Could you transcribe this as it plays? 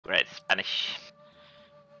Spanish.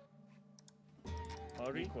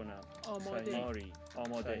 آری کنم. آماده. آری.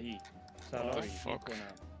 آماده. سلام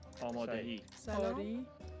کنم. آماده. سلام.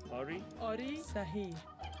 آری. آری. صحیح.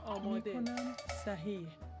 آماده. میکنم. صحیح.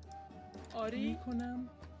 آری. میکنم.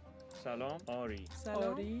 سلام. آری.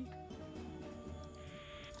 سلام. آری.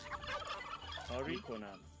 آری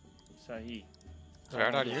کنم. صحیح.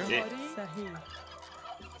 Where are you? Yeah. آری. صحیح.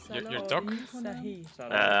 You're dock? صحیح.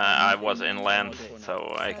 I was inland, so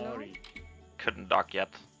I آری. couldn't dock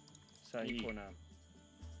yet. صحیح کنم.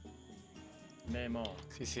 معمار.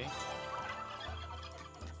 CC.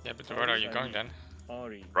 Yeah, but where are you going then?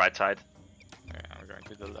 آری. Right side. Yeah, I'm going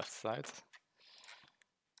to the left side.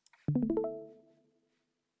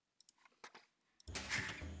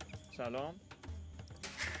 سلام.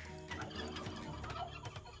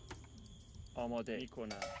 آماده می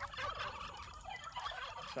کنم.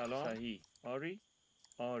 سلام. صحیح. آری.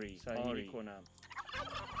 آری. صحیح می کنم.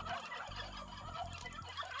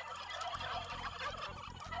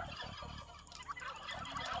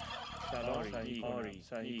 سلام. صحیح. آری.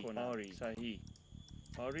 صحیح کنم. آری. صحیح.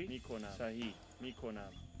 آری می کنم. صحیح می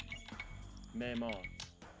کنم. معمار.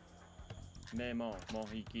 معمار.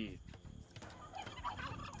 ماهیگیر.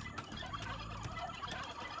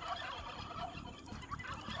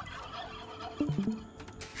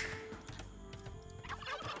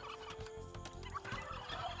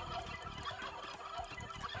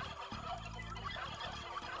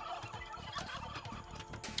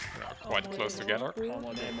 We are quite close together.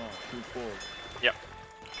 آماده ما. شوفور. Yep.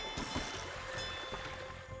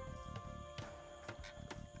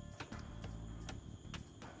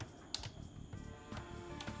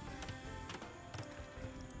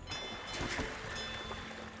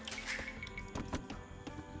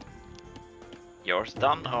 Yours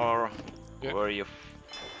done, or Yeah. were you?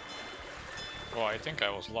 Well, I think I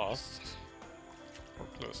was lost. Or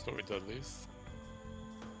close to it at least.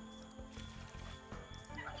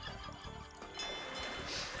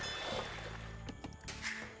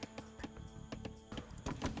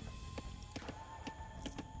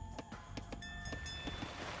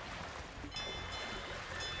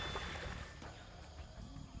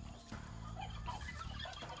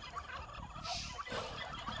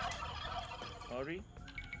 آری.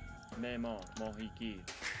 معمار. ماهیگیر.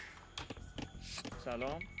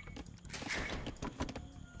 سلام.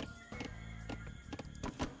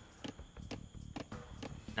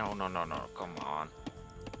 No, no, no, no. Come on.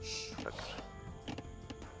 Fuck.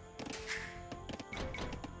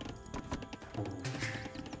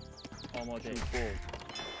 آماده. شوفور.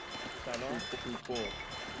 سلام. شوفور.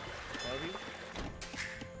 آری.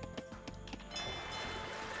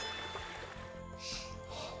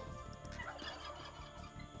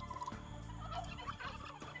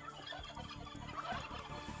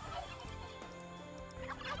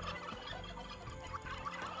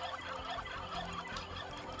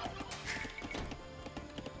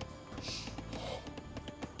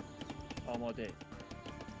 آماده.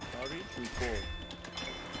 آری. شوفور.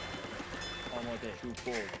 آماده.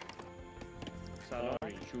 شوفور. سلام.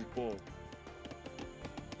 شوفور.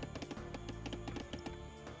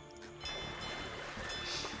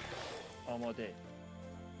 آماده.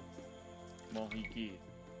 ماهیگیر.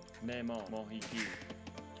 معمار. ماهیگیر.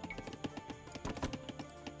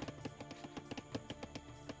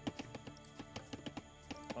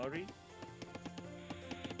 آری.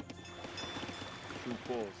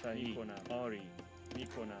 شوفور. صحیح کنم. آری. می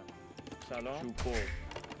کنم. سلام. شوفور.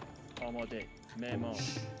 آماده. معمار.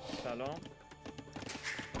 سلام.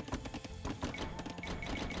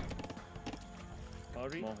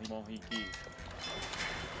 آری. ماهیگیر.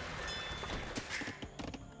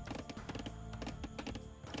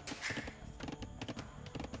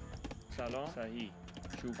 سلام. صحیح.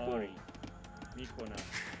 شوفور. می کنم.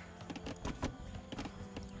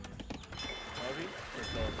 آری.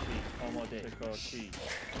 شکارچی. آماده. شکارچی.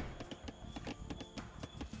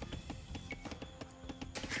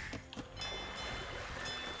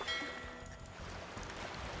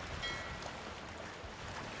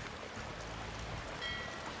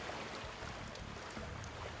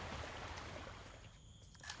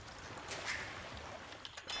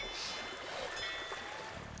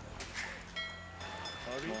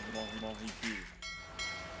 آری. ماهیگیر.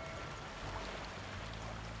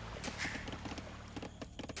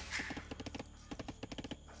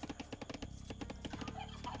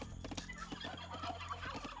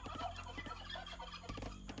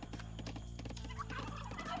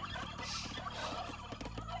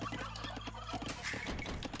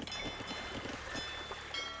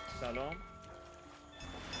 سلام.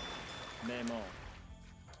 معمار.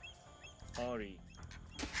 آری.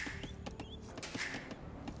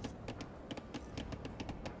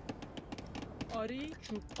 آری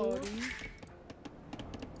چوب آری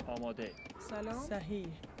آماده. سلام صحیح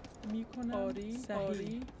میکنم آری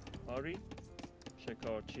صحیح آری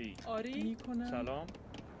شکارچی. آری میکنم سلام.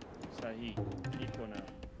 صحیح میکنم.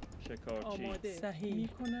 شکارچی. آماده صحیح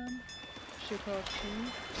میکنم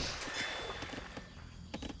شکارچی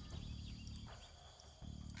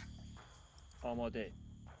آماده.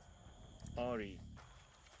 آری.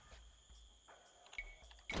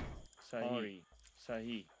 صحیح. آری.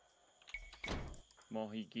 صحیح.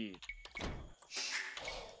 ماهیگیر.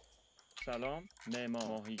 سلام. معمار.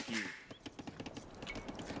 ماهیگیر.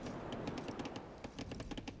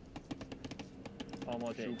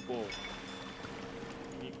 آماده. چوب بر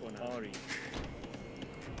میکنم. آری.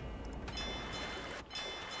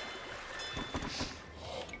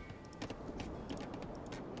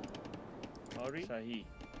 آری صحیح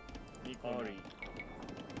میکنم. آری.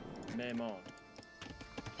 معمار.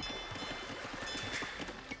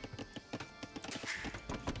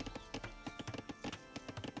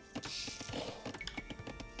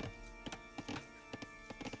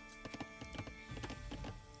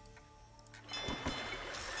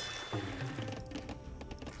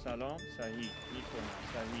 سلام. صحیح میکنم.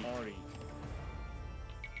 صحیح. آری.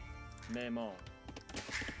 معمار.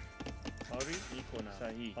 آری میکنم.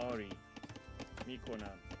 صحیح. آری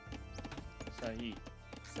میکنم. صحیح.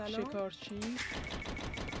 سلام شکارچی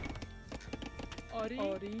آری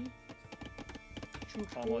آری چوب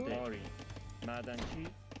آماده. بر آری. معدنچی.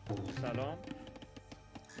 سلام.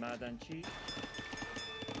 معدنچی.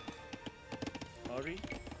 آری.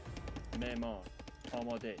 معمار.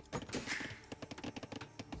 آماده.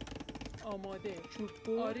 آماده چوب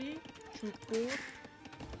بر آری چوب بر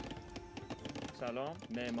سلام.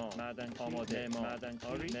 معمار. معدنچی. آماده. معدنچی.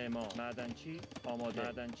 آری. معمار. معدنچی. آماده.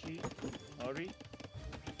 معدنچی. آری.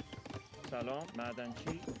 سلام.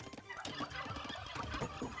 معدنچی.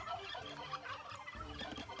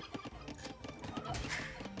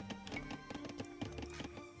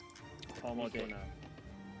 آماده.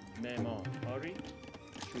 معمار. آری.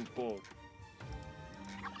 چوب بر.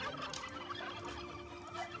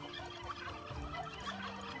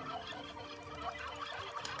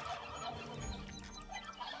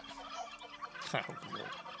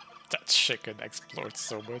 That chicken explodes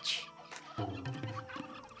so much.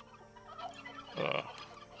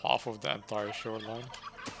 Half of the entire shoreline.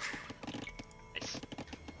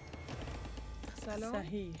 سلام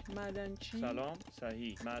صحیح معدنچی سلام.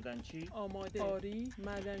 صحیح. معدنچی. آماده آری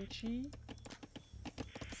معدنچی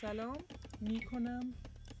سلام میکنم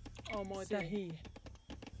آماده صحیح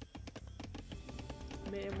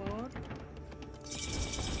معمار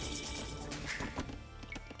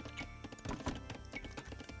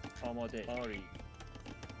آماده. آری.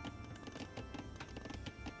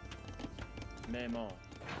 معمار.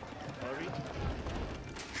 آری.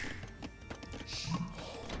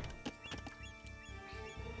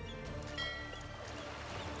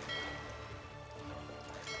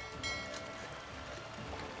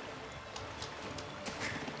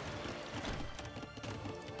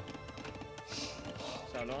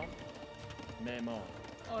 سلام. معمار.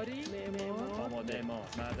 آری معمار آماده. معمار.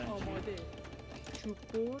 معدنچی. آماده چوب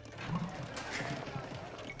بر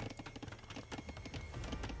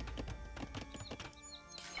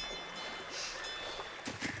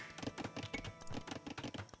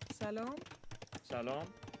سلام سلام.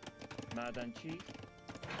 معدنچی.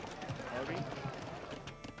 آری.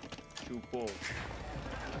 چوب بر.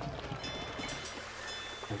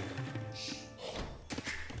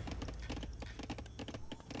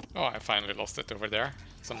 Oh, I finally lost it over there.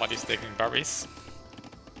 Somebody's taking berries.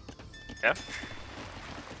 Yeah.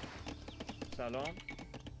 سلام.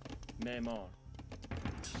 معمار.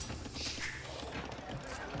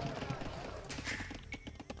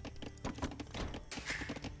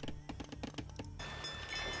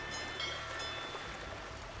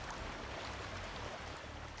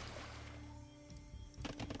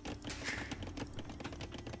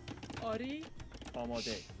 آری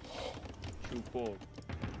آماده. چوب بر.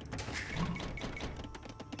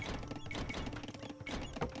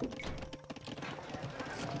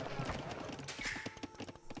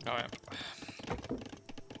 Oh yeah.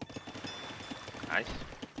 Nice.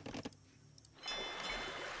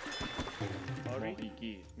 آری.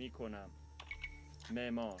 ماهیگیر میکنم.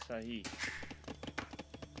 معمار. صحیح.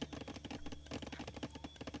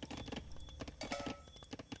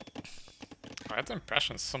 I had the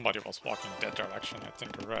impression somebody was walking that direction, I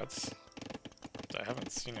think reds. But I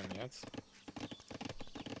haven't seen him yet.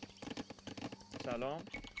 سلام.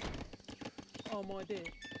 آماده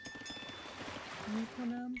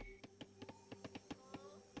میکنم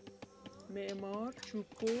معمار چوب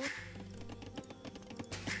بر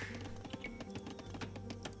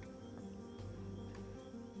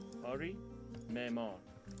آری معمار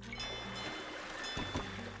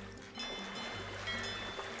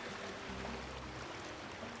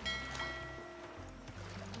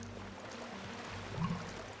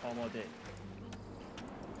آماده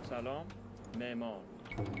سلام معمار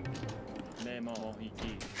معمار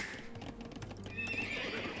ماهیگیر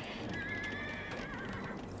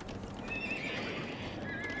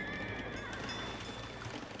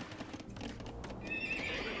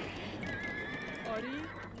آری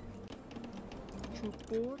چوب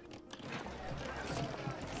بر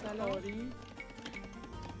سلام آری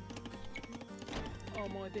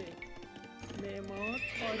آماده معمار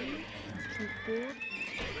آری چوب بر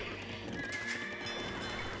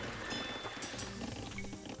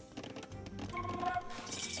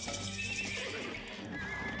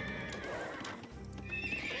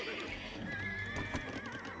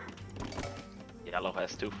Yellow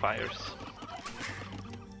has 2 fires.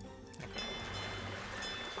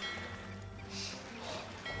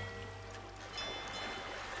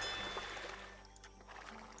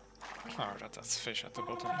 Oh, that's fish at the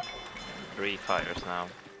bottom. 3 fires now.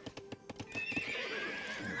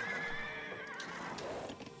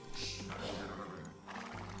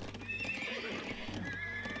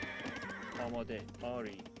 آماده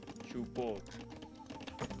آری چوب بر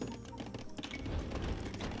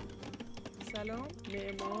سلام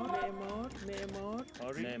معمار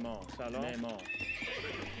آری معمار سلام معمار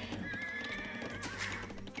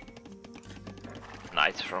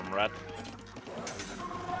Knights from red.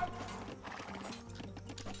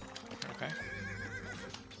 Okay.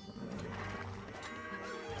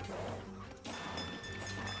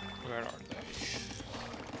 Where are they?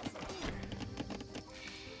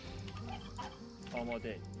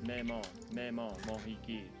 آماده معمار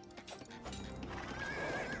ماهیگیر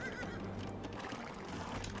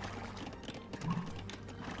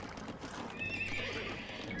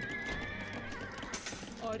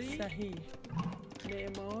آری صحیح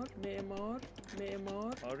معمار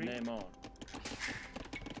آری معمار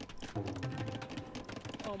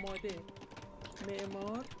آماده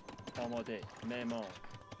معمار آماده معمار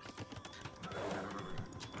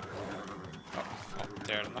Oh,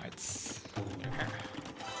 they're knights.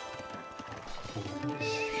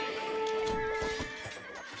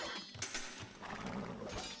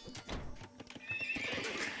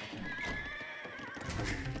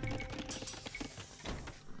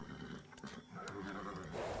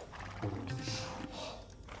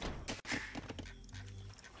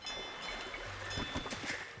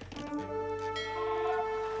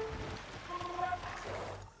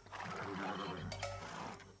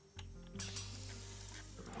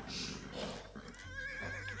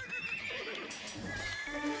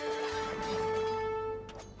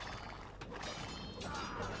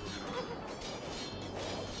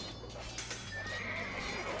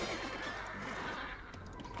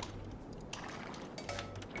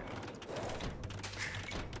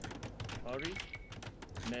 آری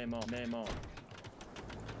معمار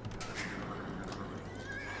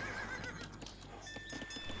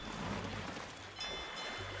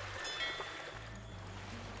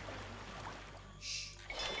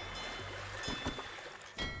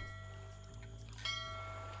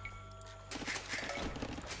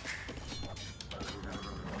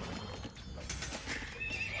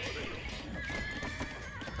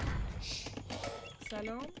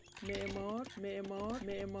سلام معمار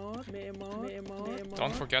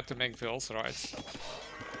Don't forget to make vills, right?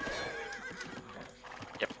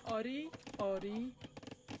 آری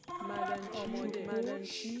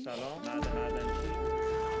معدنچی سلام معدنچی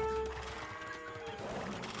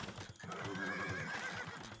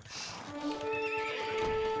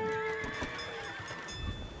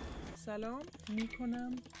سلام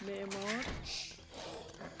میکنم معمار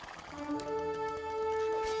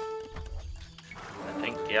I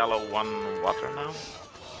think yellow won water now.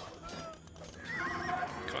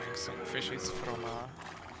 Killing some fishes from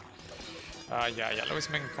yeah, yellow is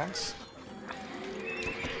making cons.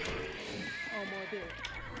 آماده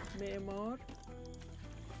معمار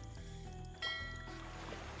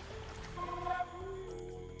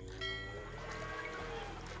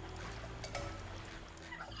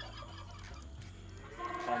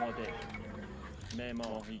آماده معمار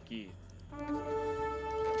ماهیگیر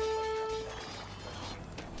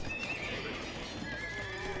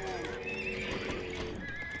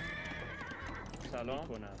سلام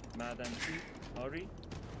کنم معدنچی آری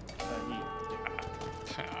صحیح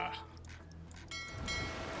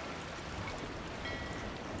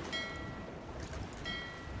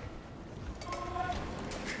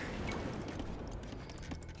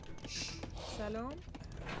سلام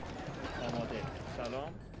آماده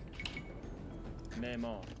سلام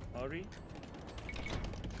معمار آری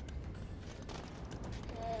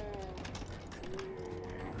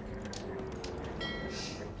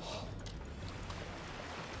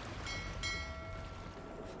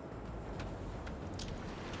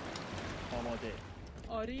آماده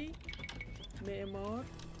آری معمار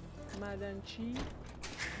معدنچی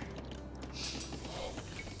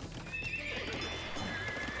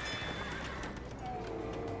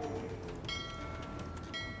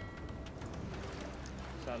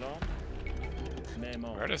سلام Where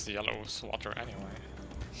معمار is the yellow swatter anyway?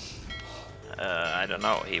 I don't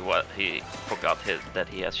know. He forgot that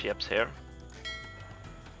he has ships here.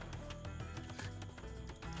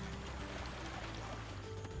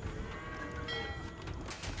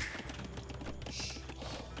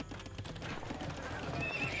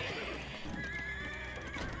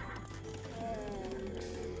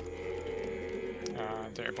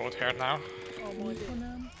 They're both here now. آماده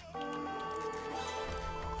کنم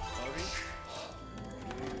آری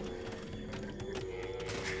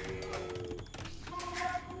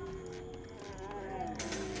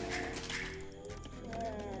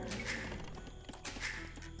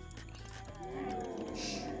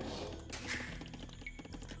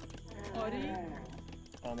آری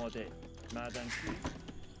آماده معدنچی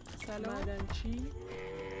سلام معدنچی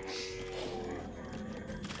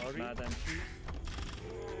آری معدنچی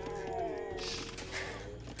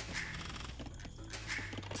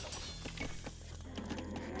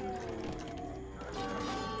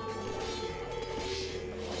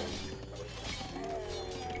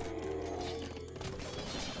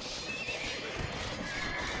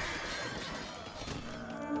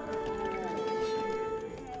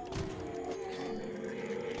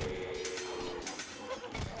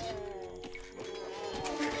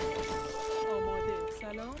آماده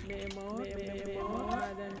سلام معمار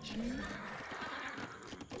معدنچی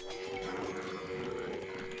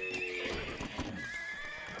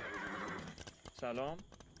سلام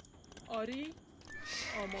آری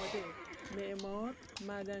آماده معمار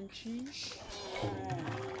معدنچی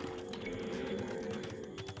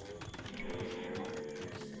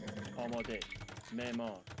آماده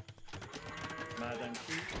معمار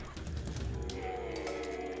معدنچی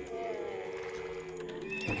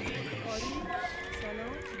آری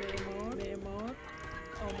سلام معمار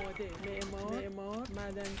آماده معمار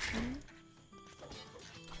معدنچی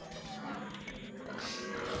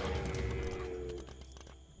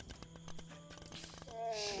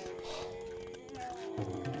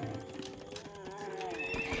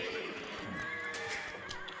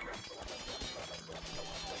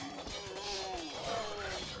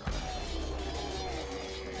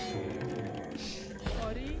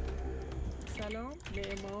آری سلام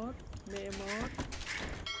معمار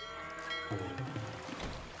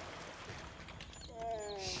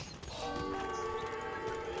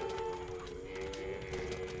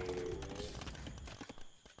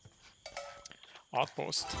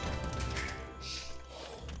Outpost.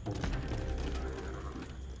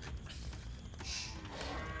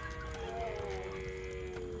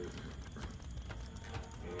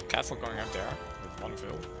 Castle going up there with one fill,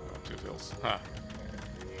 or two fills. Huh.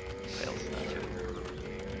 Fails that too.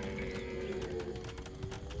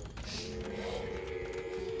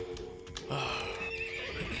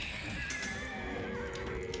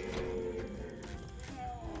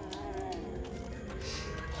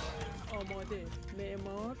 آماده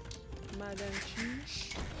معمار معدنچی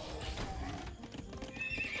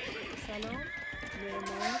سلام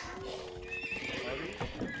معمار آری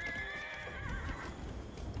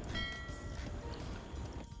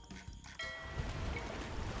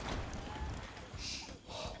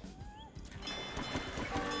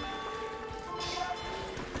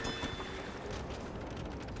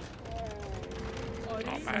آری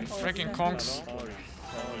Oh man, آری freaking conks. سلام آری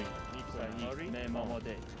آری صحیح آری معمار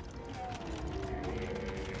آماده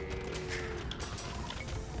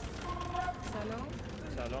سلام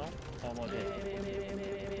سلام آماده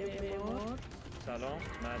معمار سلام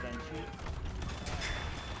معدنچی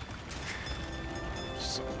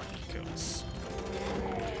So many kills.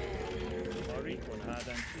 آری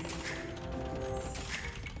معدنچی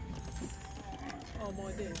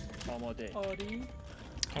آماده آماده آری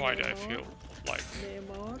Why do I feel like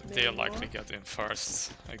معمار they're likely to get in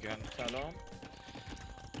first again? سلام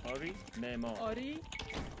آری معمار آری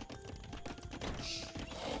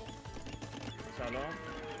سلام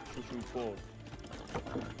ششوپور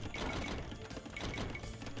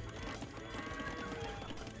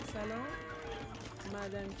سلام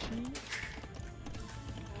معدنچی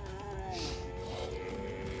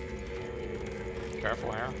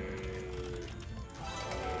Careful here.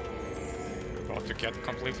 We're about to get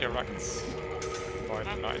completely wrecked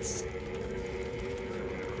convoy the knights.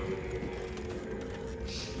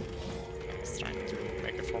 He's trying to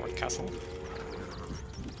make a forward castle.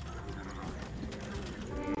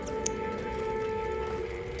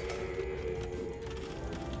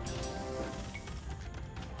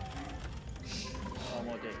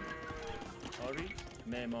 آماده. آری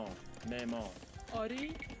معمار معمار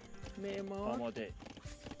آری معمار آماده.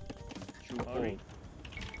 آری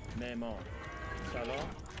معمار سلام.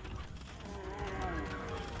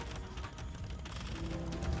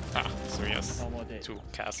 Ah, so he has آماده. 2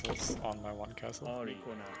 castles on my 1 castle. آری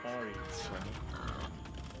کنم. آری It's funny.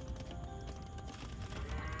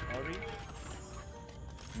 آری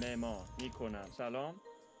معمار میکنم. سلام.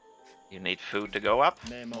 You need food to go up?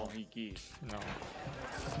 معماری گیر. No.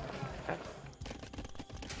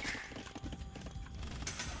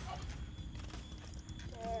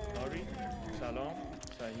 آری سلام.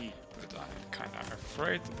 صحیح But I'm kinda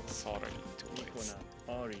afraid it's already too late. میکنم.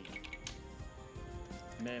 آری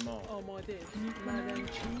معمار آماده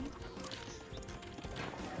معدنچی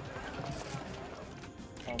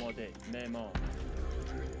آماده. معمار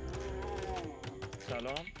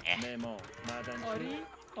سلام. معمار معدنچی آری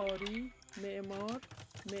آری معمار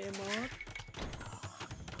معمار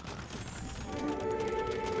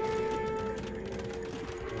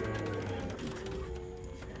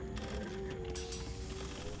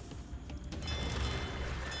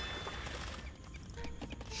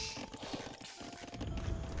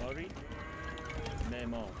آری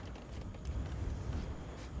معمار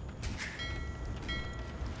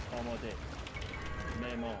آماده.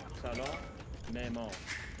 معمار سلام. معمار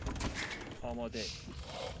آماده.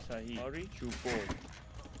 صحیح. آری چوب برد.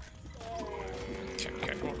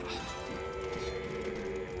 Okay, go.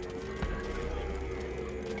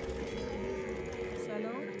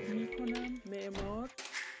 سلام میکنم معمار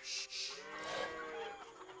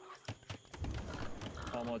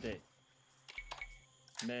آماده.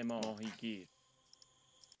 معمار ماهیگیر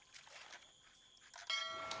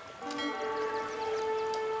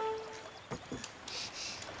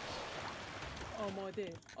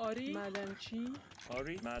آماده آری معدنچی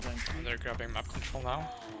آری معدنچی They're grabbing map control now.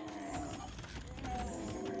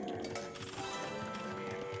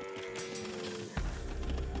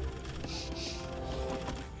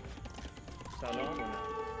 سلام کنم.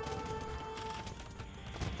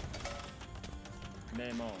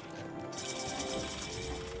 معمار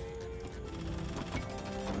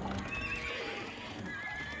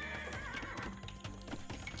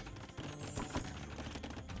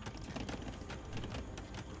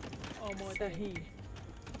آمادهی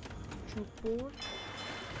چوب برد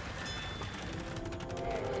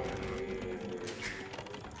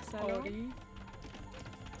آری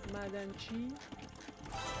معدنچی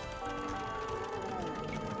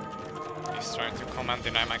He's trying to come and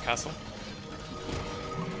deny my castle.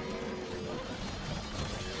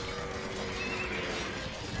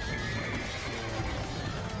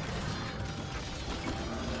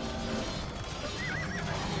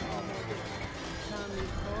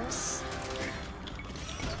 تعمیرکار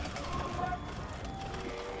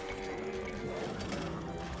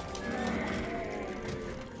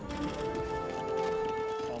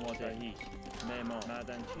آمادهی معمار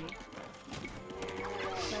معدنچی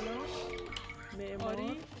سلام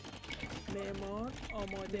معماری معمار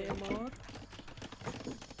آماده معمار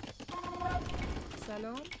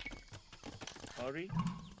سلام آری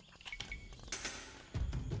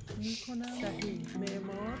میکنم صحیح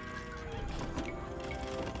معمار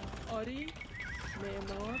آری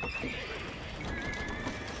معمار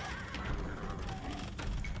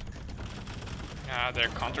Yeah, they're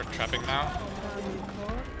counter trapping now.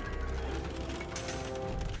 تعمیرکار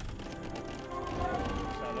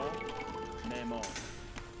سلام معمار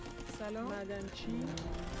سلام معدنچی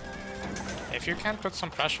If you can put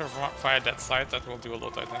some pressure via that side, that will do a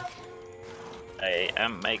lot, I think. I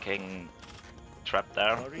am making trap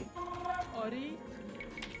there. آری آری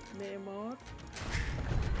معمار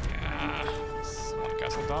Yeah, it's one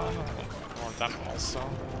castle done, or them also.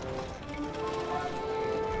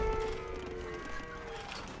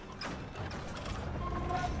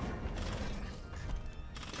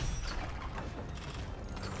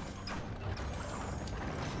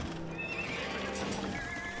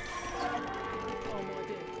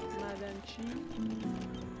 آماده معدنچی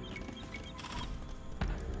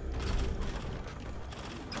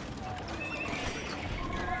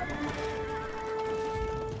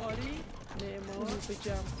آری معمار به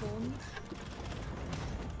جمع کن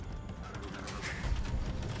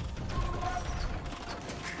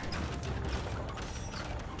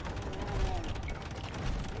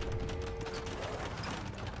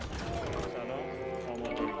سلام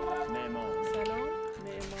آماده معمار سلام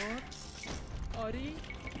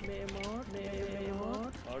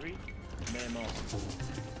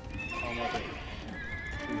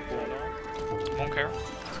won't care.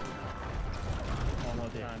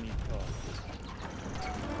 آماده تعمیرکار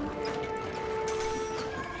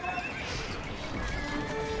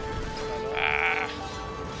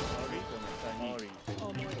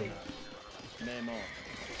آماده معمار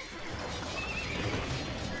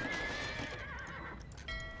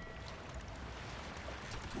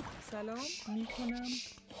سلام میکنم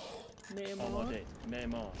معمار آماده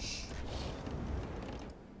معمار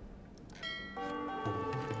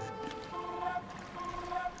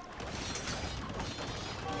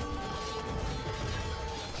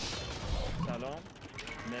سلام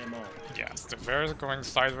معمار Yes, the fair is going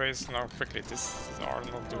sideways now quickly. This are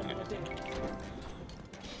not doing آماده anything.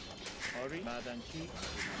 آری معدنچی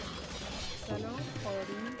سلام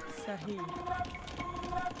آری صحیح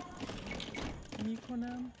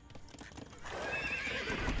میکنم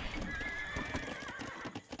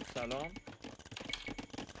سلام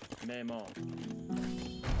معمار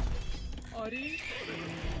آری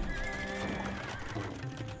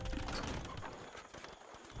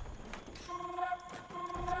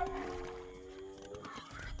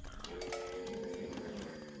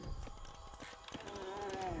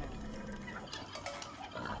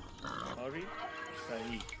آری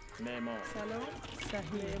صحیح معمار سلام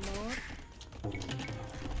صحیح معمار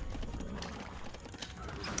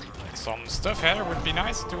Some stuff here would be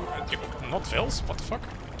nice to... not vills, what the fuck?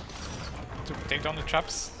 To take down the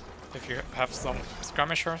traps. If you have some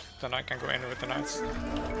skirmisher, then I can go in with the knights.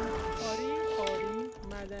 آری آری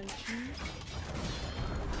معدنچی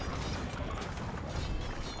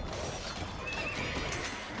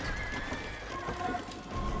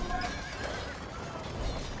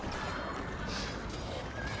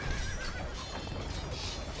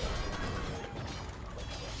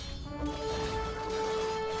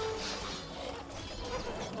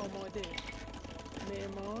آماده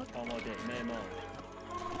معمار آماده معمار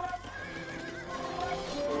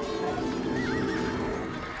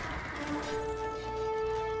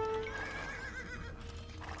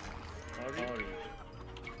آری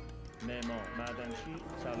معمار معدنچی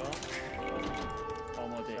سلام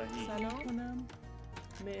آماده صحیح سلام کنم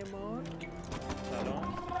معمار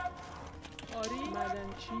سلام آری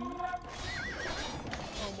معدنچی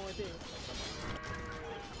آماده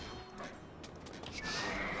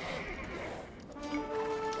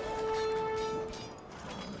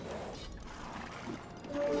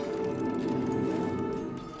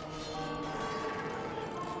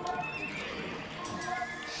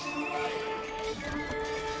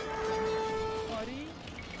آری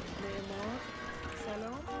معمار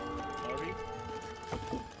سلام آری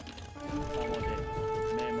آماده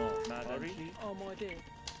معمار معدنچی آماده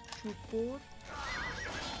چوب بر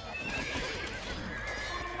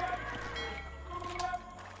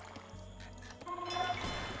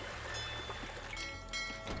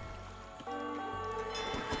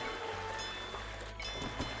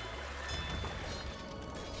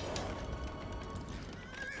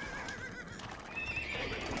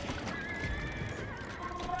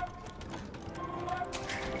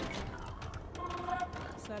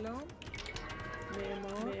سلام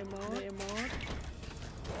معمار معمار معمار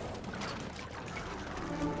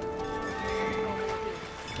آماده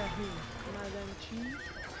صحیح معدنچی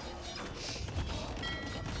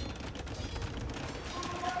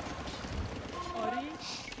آری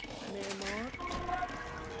معمار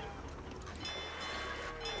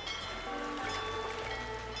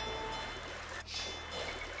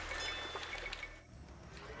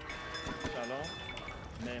سلام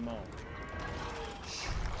معمار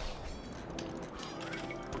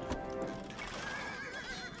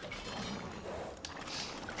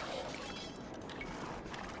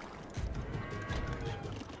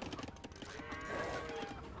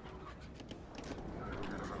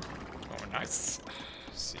Oh, nice.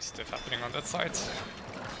 See stuff happening on that side.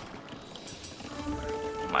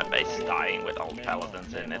 My base is dying with all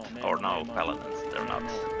paladins in it. Or no, paladins, they're not.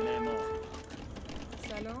 معمار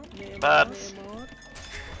سلام معمار But- معمار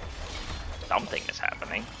Something is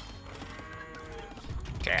happening.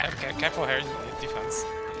 Careful here, defense.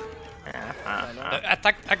 Uh-huh.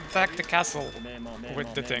 Attack the castle معمار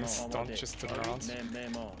with the معمار، things, آماده. don't just turn آری around.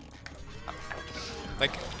 معمار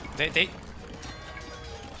Like, they...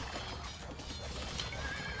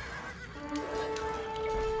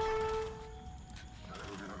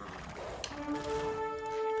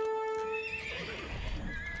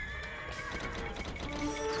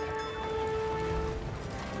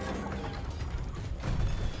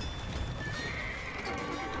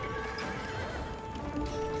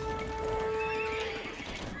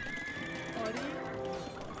 آری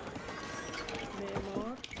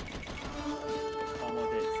معمار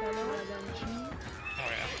آماده سلام معدنچی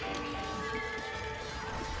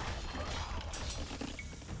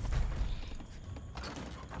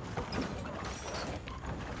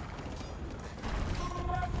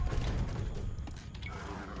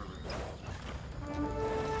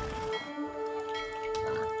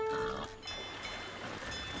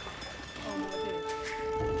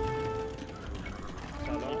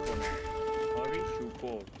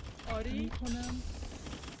کنم؟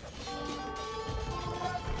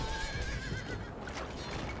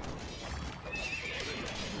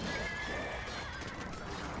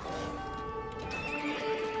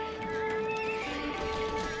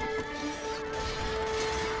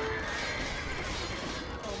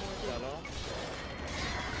 سلام.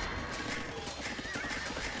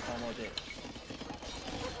 آماده.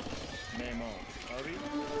 معمار. آری.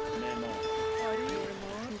 معمار. آری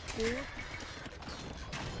معمار چوب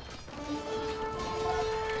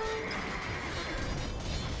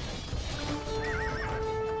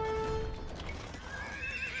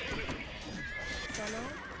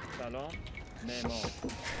سلام سلام. معمار.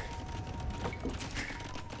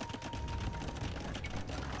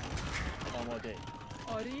 آماده.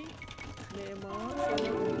 آری معمار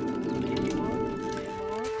سلام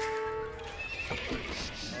معمار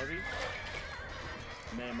آری.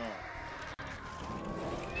 معمار.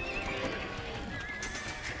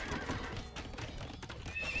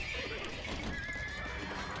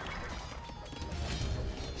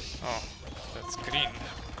 Oh, that's green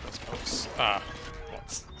crossbows. Ah,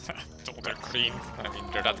 what? They're green. I mean,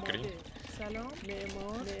 they're not green. سلام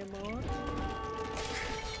معمار معمار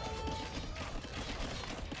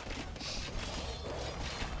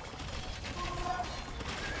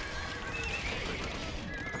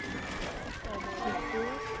آماده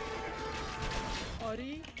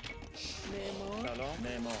آری معمار سلام.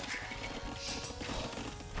 معمار.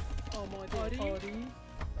 آماده آری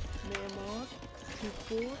معمار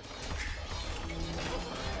چوب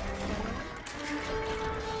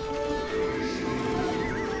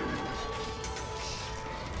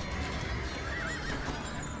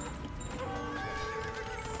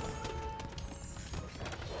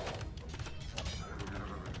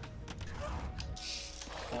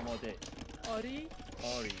آماده. آری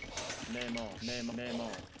آری. معمار.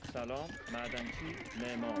 معمار. سلام. معدنچی.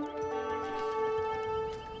 معمار.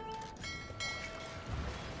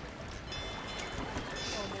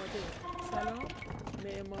 آماده سلام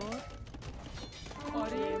معمار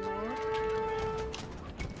آری معمار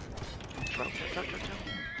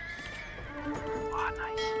Wow,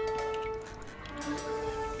 nice.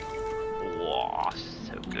 Wow,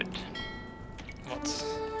 so good. What?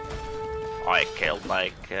 I killed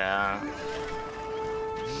like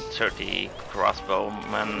 30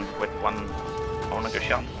 crossbowmen with one Monastery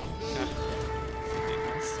shot. Yeah.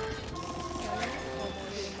 Nice.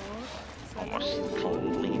 Almost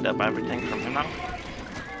cleaned up everything from him now.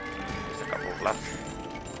 Just a couple left.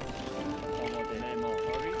 آماده. معمار.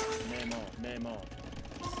 آری. معمار. معمار.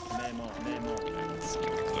 معمار. معمار. It's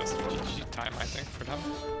ridiculous GG time, I think, for them.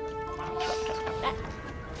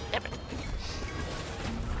 Damn it.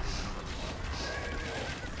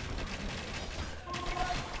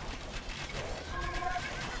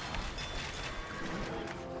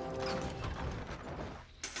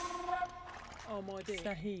 آماده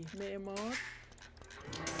صحیح معمار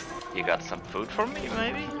You got some food for me,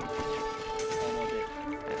 maybe? آماده.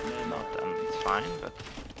 If not, then it's fine, but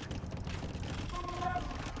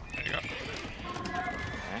There you go.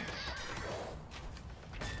 thanks.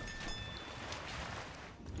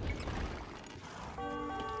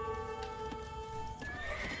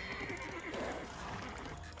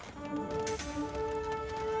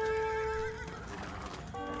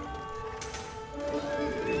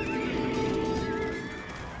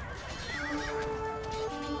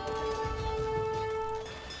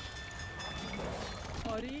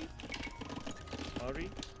 آری آری.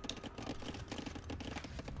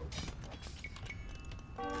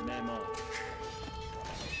 معمار.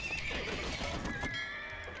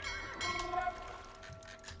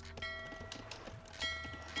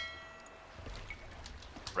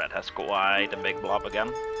 Red has quite a big blob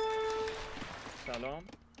again. سلام.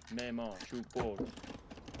 معمار. چوب برد.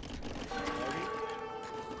 آری.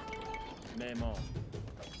 معمار.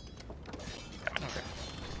 Okay.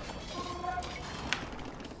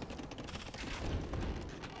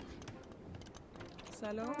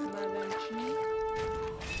 سلام معدنچی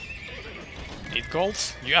Need gold?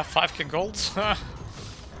 You have 5k gold?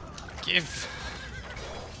 Give.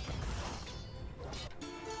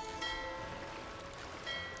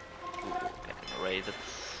 Getting raided.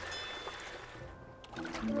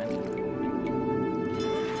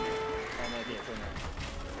 آماده کنم.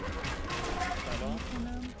 سلام.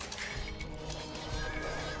 کنم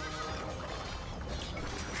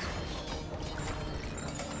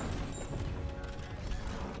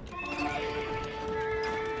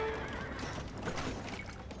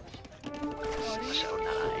So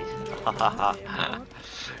nice. معمار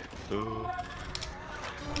Ooh.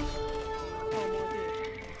 آماده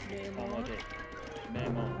معمار آماده.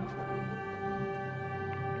 معمار.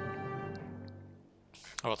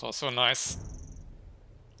 Oh, was also nice.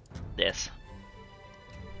 Yes.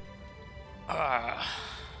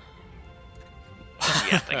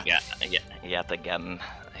 Yet again,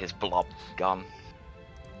 his blob gone.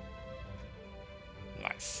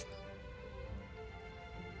 Nice.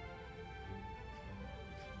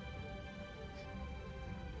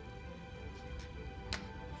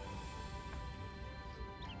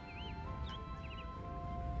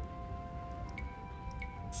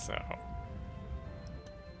 So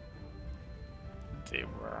they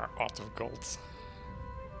were out of gold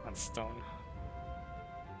and stone.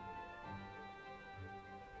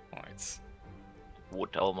 Right.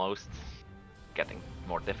 Wood almost. Getting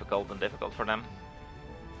more difficult and difficult for them.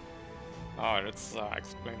 Oh, that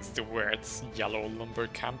explains the weird yellow lumber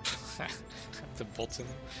camp at the bottom.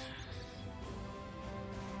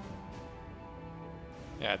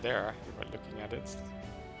 Yeah, there, you were looking at it.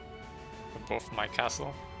 Above my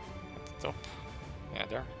castle, at the top. Yeah,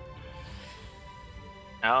 there.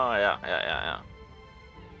 Oh, yeah.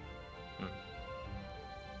 Hmm.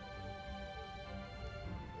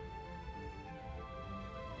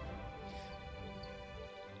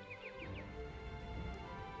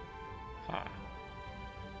 Huh.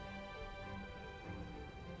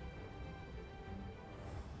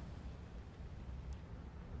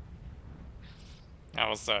 I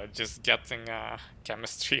was just getting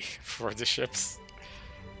chemistry for the ships.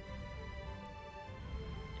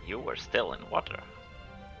 You were still in water.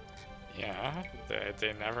 Yeah,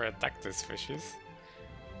 they never attacked these fishes.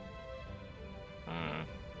 Hmm.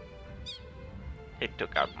 It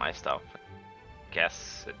took out my stuff.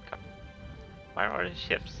 Guess it got... Where are the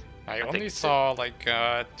ships? I think only saw like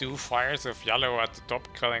 2 fires of yellow at the top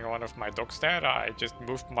killing one of my docks there. I just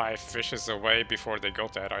moved my fishes away before they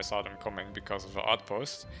got there. I saw them coming because of the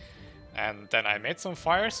outpost. And then I made some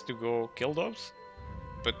fires to go kill those.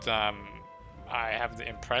 But I have the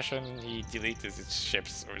impression he deleted his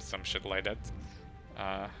ships or some shit like that.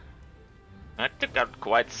 I took out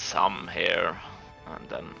quite some here. And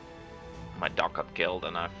then my dock got killed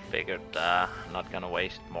and I figured not gonna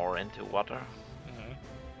waste more into water.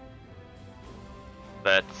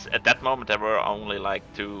 But at that moment there were only like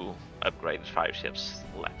 2 upgraded 5 ships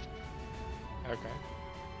left. Okay.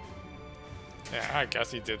 Yeah, I guess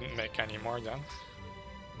he didn't make any more then.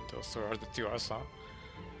 Those were the 2 I saw.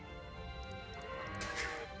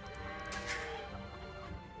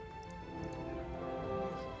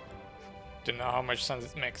 Don't know how much sense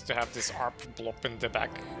it makes to have this ARP blob in the back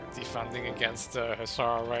defending against the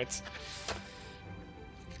Hussar, right?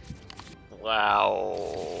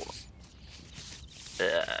 Well,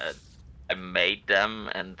 I made them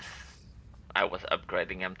and I was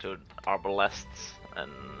upgrading them to arbalests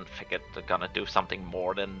and figured they're gonna do something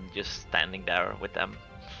more than just standing there with them.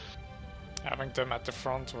 Having them at the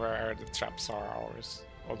front where the traps are, always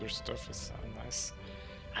other stuff is nice.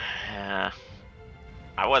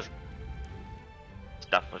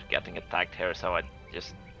 Stuff was getting attacked here, so I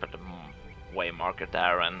just put a way marker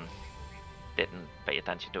there and didn't pay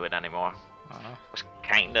attention to it anymore. Was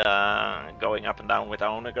kinda going up and down with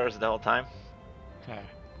onagers the whole time. Yeah.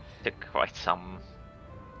 Took quite some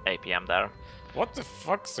APM there. What the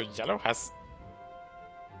fuck? So yellow has...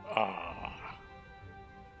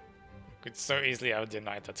 Could so easily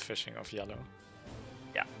out-deny that fishing of yellow.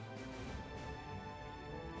 Yeah.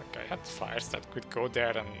 Like I had fires that could go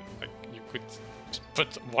there and like you could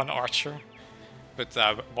put 1 archer. But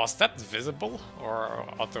was that visible or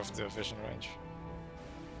out of the vision range?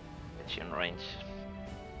 Vision range.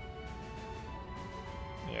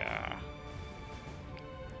 Yeah.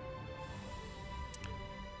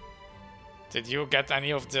 Did you get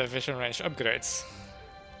any of the vision range upgrades?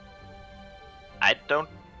 I don't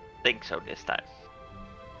think so this time.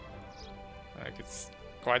 Like it's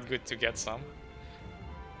quite good to get some.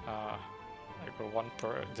 Like 1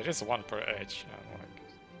 per. There is 1 per age. Like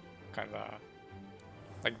kinda.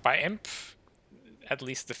 Like by imp, at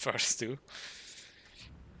least the first 2.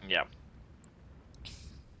 Yeah.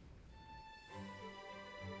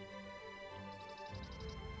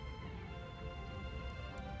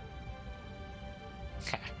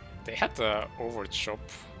 They had the overward shop,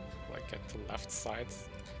 like at the left side.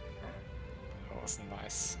 That was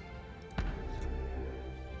nice.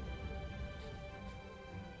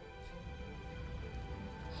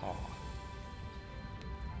 Oh.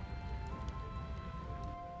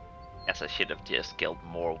 Guess I should have just killed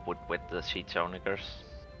more wood with the siege onagers.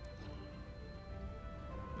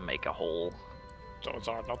 Make a hole. Those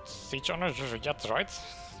are not siege owners yet, right?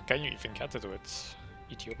 Can you even get it with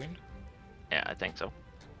Ethiopian? Yeah, I think so.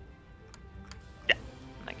 Yeah,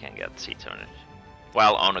 I can get siege owners.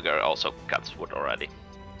 Well, onager also cuts wood already.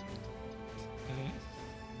 Mm-hmm.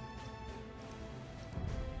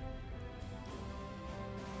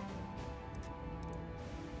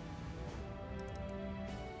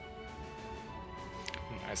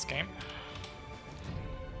 Nice game.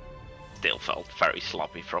 Still felt very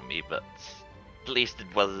sloppy from me, but at least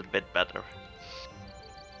it was a bit better.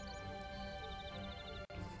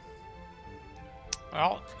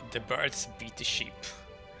 Well, the birds beat the sheep.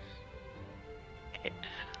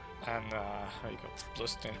 And I got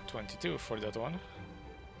plus 22 for that one.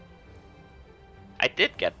 I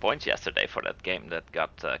did get points yesterday for that game that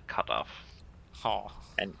got cut off. Huh.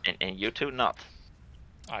 And you two not.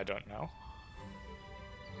 I don't know.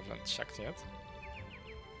 Haven't checked yet.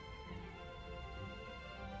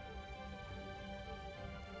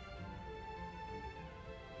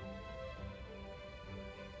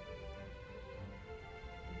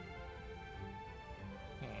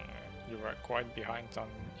 You were quite behind on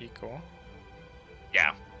eco.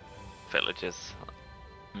 Yeah. Villages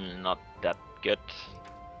not that good.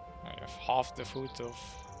 I have half the food of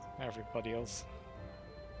everybody else.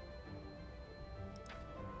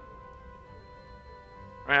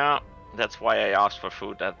 Yeah, that's why I asked for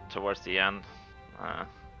food towards the end.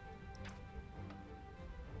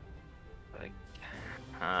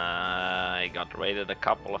 I got raided a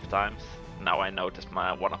couple of times. Now I noticed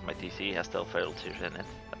one of my TC has still villagers in it.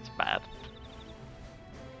 That's bad.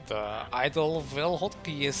 The idle will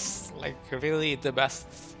hotkey is like really the best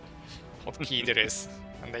hotkey there is.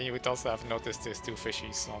 And then you would also have noticed there's 2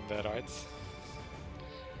 fishies on the right.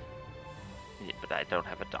 Yeah, but I don't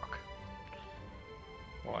have a dock.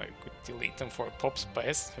 Well, you could delete them for pop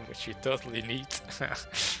space, which you totally need.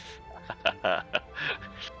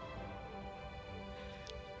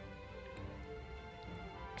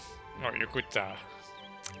 Or you could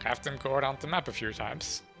have them go around the map a few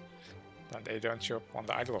times. Then they don't show up on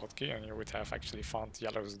the idle hotkey, and you would have actually found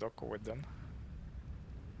Yellow's dock with them.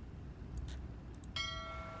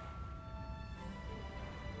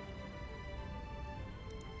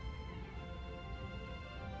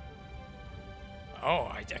 Oh,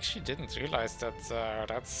 I actually didn't realize that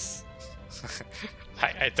that's...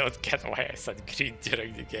 I don't get why I said green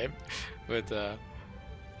during the game, but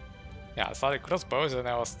yeah, I saw the crossbows and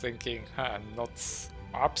I was thinking, not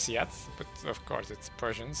Arps yet, but of course it's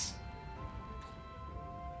Persians.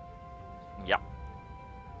 Yeah.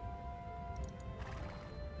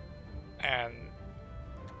 And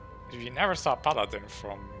we never saw Paladin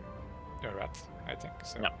from the red, I think.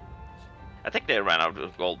 So. No. I think they ran out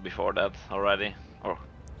of gold before that already, or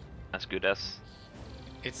as good as.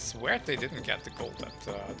 It's weird they didn't get the gold at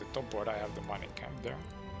the top board. I have the mining camp there.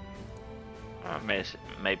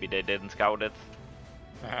 Maybe they didn't scout it.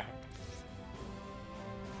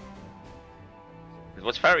 It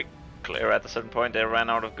was very clear at a certain point they ran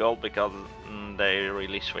out of gold because they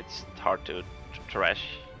really switched hard to trash.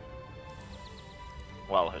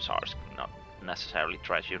 Well, Hussars, not necessarily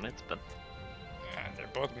trash units, but... Yeah, they're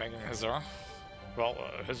both making Hussar. Well,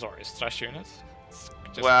 Hussar is trash unit.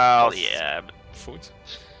 Well, yeah, but food.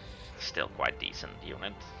 Still quite decent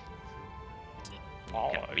unit.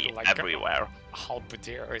 Oh, Can be like everywhere.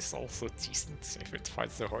 Halberdier is also decent if it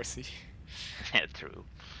fights the horsey. Yeah, true.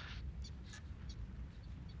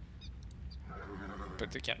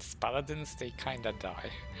 But against paladins, they kinda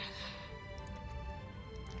die.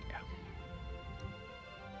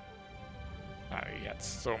 Yeah. He had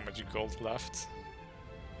so much gold left.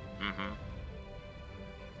 Mm-hmm.